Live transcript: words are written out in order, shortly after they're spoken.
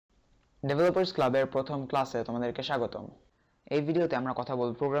Developers ক্লাবের প্রথম ক্লাসে তোমাদেরকে স্বাগতম। এই ভিডিওতে আমরা কথা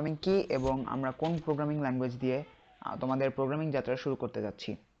বলব প্রোগ্রামিং কি এবং আমরা কোন প্রোগ্রামিং ল্যাঙ্গুয়েজ দিয়ে তোমাদের প্রোগ্রামিং যাত্রা শুরু করতে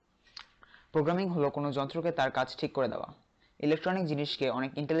যাচ্ছি। প্রোগ্রামিং হলো কোনো যন্ত্রকে তার কাজ ঠিক করে দেওয়া। ইলেকট্রনিক জিনিসকে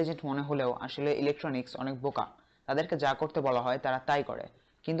অনেক ইন্টেলিজেন্ট মনে হলেও আসলে ইলেকট্রনিক্স অনেক বোকা। তাদেরকে যা করতে বলা হয় তারা তাই করে,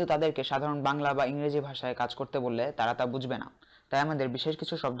 কিন্তু তাদেরকে সাধারণ বাংলা বা ইংরেজি ভাষায় কাজ করতে বললে তারা তা বুঝবে না। তাই আমাদের বিশেষ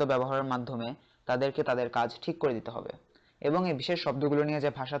কিছু শব্দ ব্যবহারের মাধ্যমে তাদেরকে তাদের কাজ ঠিক করে দিতে হবে, এবং এই বিশেষ শব্দগুলো নিয়ে যে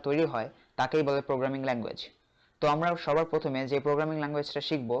ভাষা তৈরি হয় তাকেই বলে প্রোগ্রামিং ল্যাঙ্গুয়েজ। তো আমরা সবার প্রথমে যে প্রোগ্রামিং ল্যাঙ্গুয়েজটা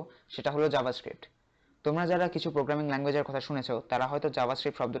শিখব সেটা হলো জাভাস্ক্রিপ্ট। তোমরা যারা কিছু প্রোগ্রামিং ল্যাঙ্গুয়েজের কথা শুনেছো তারা হয়তো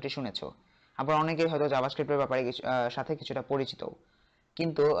জাভাস্ক্রিপ্ট শব্দটি শুনেছো, আবার অনেকেই হয়তো জাভাস্ক্রিপ্টের ব্যাপারে সাথে কিছুটা পরিচিত।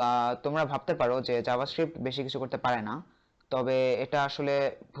 কিন্তু তোমরা ভাবতে পারো যে জাভাস্ক্রিপ্ট বেশি কিছু করতে পারে না, তবে এটা আসলে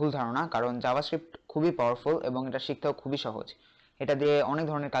ভুল ধারণা, কারণ জাভাস্ক্রিপ্ট খুবই পাওয়ারফুল এবং এটা শিখতেও খুবই সহজ। এটা দিয়ে অনেক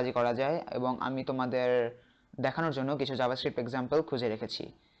ধরনের কাজই করা যায়, এবং আমি তোমাদের দেখানোর জন্য কিছু জাভাস্ক্রিপ্ট এক্সাম্পল খুঁজে রেখেছি।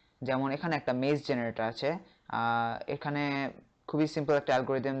 যেমন এখানে একটা মেজ জেনারেটর আছে। এখানে খুবই সিম্পল একটা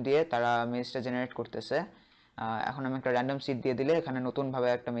অ্যালগোরিদম দিয়ে তারা মেজটা জেনারেট করতেছে। এখন আমি একটা র্যান্ডম সিড দিয়ে দিলে এখানে নতুনভাবে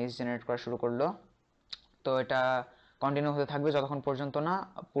একটা মেজ জেনারেট করা শুরু করলো। তো এটা কন্টিনিউ হতে থাকবে যতক্ষণ পর্যন্ত না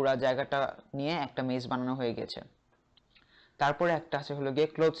পুরা জায়গাটা নিয়ে একটা মেজ বানানো হয়ে গেছে। তারপরে একটা আছে হলো গিয়ে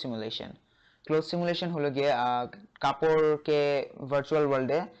ক্লোথ সিমুলেশন। ক্লোথ সিমুলেশন হলো গিয়ে কাপড়কে ভার্চুয়াল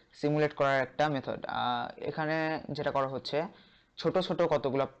ওয়ার্ল্ডে সিমুলেট করার একটা মেথড। এখানে যেটা করা হচ্ছে, ছোট ছোট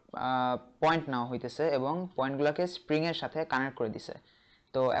কতগুলো পয়েন্ট নেওয়া হইতেছে এবং পয়েন্টগুলোকে স্প্রিংয়ের সাথে কানেক্ট করে দিছে।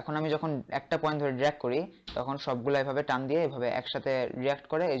 তো এখন আমি যখন একটা পয়েন্ট ধরে ড্র্যাগ করি তখন সবগুলো এভাবে টান দিয়ে এভাবে একসাথে রিয়াক্ট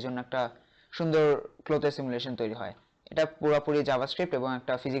করে, এই জন্য একটা সুন্দর ক্লোথের সিমুলেশন তৈরি হয়। এটা পুরোপুরি জাভাস্ক্রিপ্ট এবং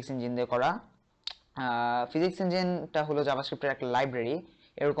একটা ফিজিক্স ইঞ্জিন দিয়ে করা। ফিজিক্স ইঞ্জিনটা হলো জাভাস্ক্রিপ্টের একটা লাইব্রেরি।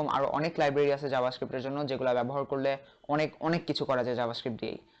 এরকম আরও অনেক লাইব্রেরি আছে জাভাস্ক্রিপ্টের জন্য, যেগুলো ব্যবহার করলে অনেক অনেক কিছু করা যায় জাভাস্ক্রিপ্ট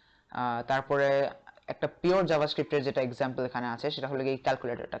দিয়েই। তারপরে একটা পিওর জাভাস্ক্রিপ্টের যেটা এক্সাম্পল এখানে আছে সেটা হলো এই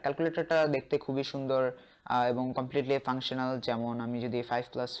ক্যালকুলেটরটা দেখতে খুবই সুন্দর এবং কমপ্লিটলি ফাংশনাল। যেমন আমি যদি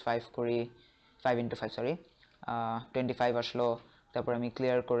 5+5 করি, 5x5 সরি 25 আসলো। তারপর আমি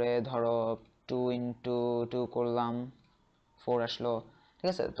ক্লিয়ার করে ধরো 2x2 করলাম, 4 আসলো। ঠিক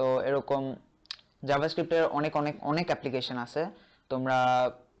আছে, তো এরকম জাভাস্ক্রিপ্টের অনেক অনেক অনেক অ্যাপ্লিকেশন আছে। তোমরা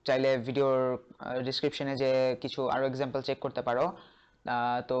চাইলে ভিডিওর ডিসক্রিপশনে যে কিছু আরও এক্সাম্পল চেক করতে পারো।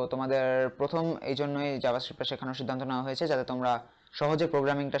 তো তোমাদের প্রথম এই জন্যই জাভাস্ক্রিপ্টটা শেখানোর সিদ্ধান্ত নেওয়া হয়েছে, যাতে তোমরা সহজে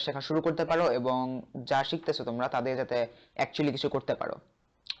প্রোগ্রামিংটা শেখা শুরু করতে পারো এবং যা শিখতেছো তোমরা তাদের যাতে অ্যাকচুয়ালি কিছু করতে পারো।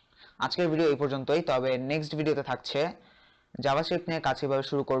 আজকের ভিডিও এই পর্যন্তই, তবে নেক্সট ভিডিওতে থাকছে জাভাস্ক্রিপ্ট নিয়ে কাজ কীভাবে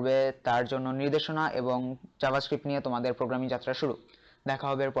শুরু করবে তার জন্য নির্দেশনা এবং জাভাস্ক্রিপ্ট নিয়ে তোমাদের প্রোগ্রামিং যাত্রা শুরু। দেখা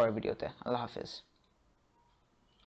হবে এর পরের ভিডিওতে। আল্লাহ হাফেজ।